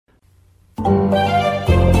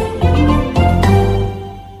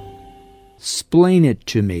Splain it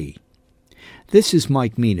to me. This is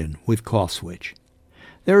Mike Meenan with Call Switch.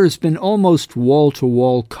 There has been almost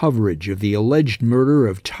wall-to-wall coverage of the alleged murder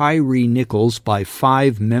of Tyree Nichols by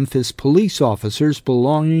 5 Memphis police officers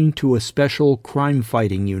belonging to a special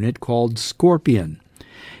crime-fighting unit called Scorpion.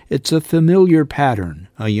 It's a familiar pattern,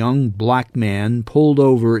 a young black man pulled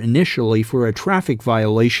over initially for a traffic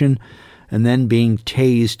violation and then being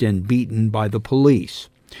tased and beaten by the police.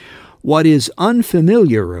 What is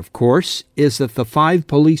unfamiliar, of course, is that the 5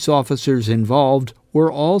 police officers involved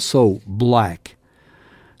were also black.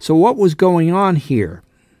 So what was going on here?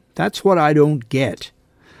 That's what I don't get.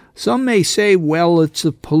 Some may say, well, it's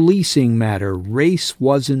a policing matter. Race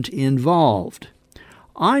wasn't involved.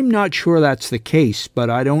 I'm not sure that's the case, but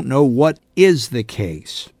I don't know what is the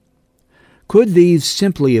case. Could these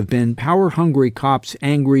simply have been power-hungry cops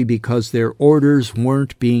angry because their orders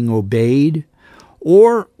weren't being obeyed?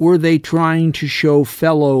 Or were they trying to show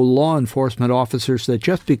fellow law enforcement officers that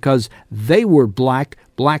just because they were black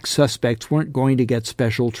suspects weren't going to get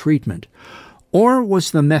special treatment? Or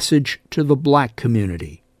was the message to the black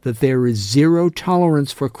community that there is zero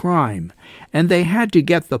tolerance for crime, and they had to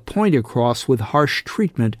get the point across with harsh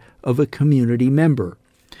treatment of a community member?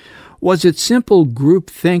 Was it simple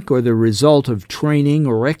groupthink or the result of training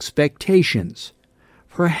or expectations?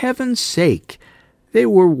 For heaven's sake, they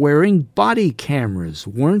were wearing body cameras.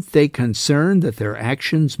 Weren't they concerned that their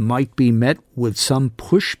actions might be met with some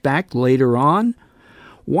pushback later on?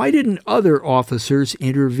 Why didn't other officers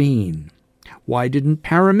intervene? Why didn't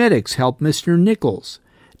paramedics help Mr. Nichols?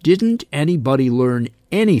 Didn't anybody learn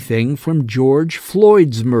anything from George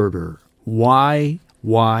Floyd's murder? Why?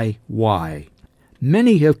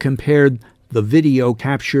 Many have compared the video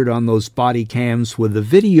captured on those body cams with the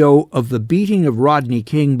video of the beating of Rodney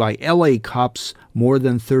King by L.A. cops more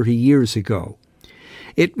than 30 years ago.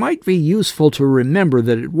 It might be useful to remember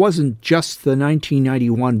that it wasn't just the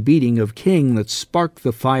 1991 beating of King that sparked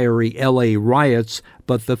the fiery L.A. riots,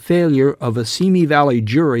 but the failure of a Simi Valley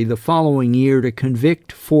jury the following year to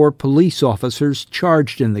convict 4 police officers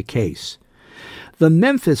charged in the case. The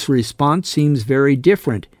Memphis response seems very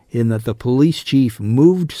different, in that the police chief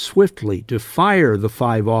moved swiftly to fire the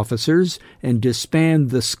 5 officers and disband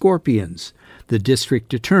the Scorpions. The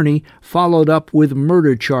district attorney followed up with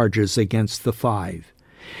murder charges against the 5.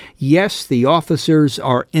 Yes, the officers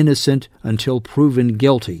are innocent until proven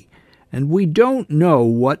guilty, and we don't know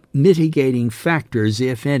what mitigating factors,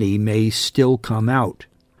 if any, may still come out.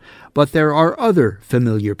 But there are other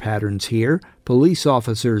familiar patterns here: police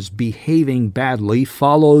officers behaving badly,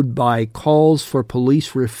 followed by calls for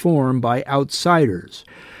police reform by outsiders.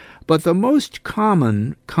 But the most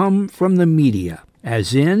common come from the media,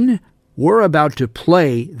 as in, we're about to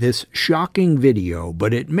play this shocking video,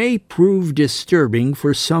 but it may prove disturbing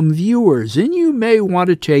for some viewers, and you may want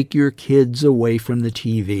to take your kids away from the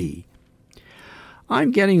TV.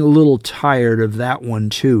 I'm getting a little tired of that one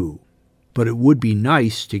too, but it would be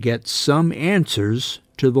nice to get some answers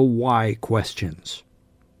to the why questions.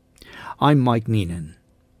 I'm Mike Meenan.